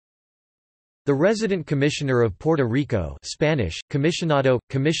The Resident Commissioner of Puerto Rico Spanish, Comisionado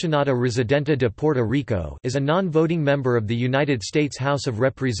Residente de Puerto Rico is a non-voting member of the United States House of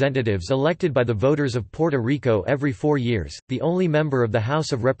Representatives elected by the voters of Puerto Rico every 4 years, the only member of the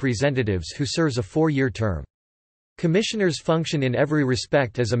House of Representatives who serves a 4-year term. Commissioners function in every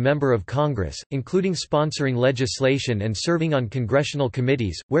respect as a member of Congress, including sponsoring legislation and serving on congressional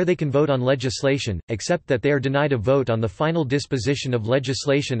committees, where they can vote on legislation, except that they are denied a vote on the final disposition of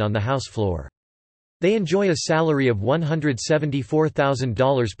legislation on the House floor. They enjoy a salary of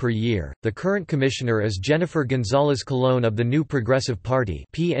 $174,000 per year. The current commissioner is Jennifer Gonzalez Colón of the New Progressive Party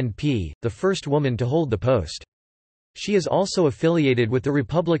 (PNP), the first woman to hold the post. She is also affiliated with the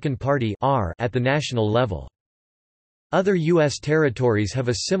Republican Party at the national level. Other U.S. territories have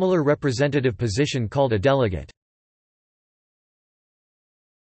a similar representative position called a delegate.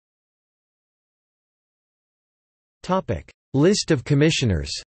 List of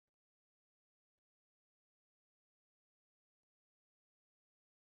commissioners.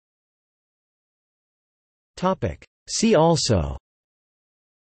 See also: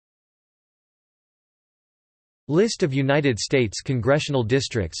 List of United States congressional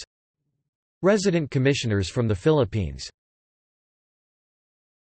districts, Resident commissioners from the Philippines.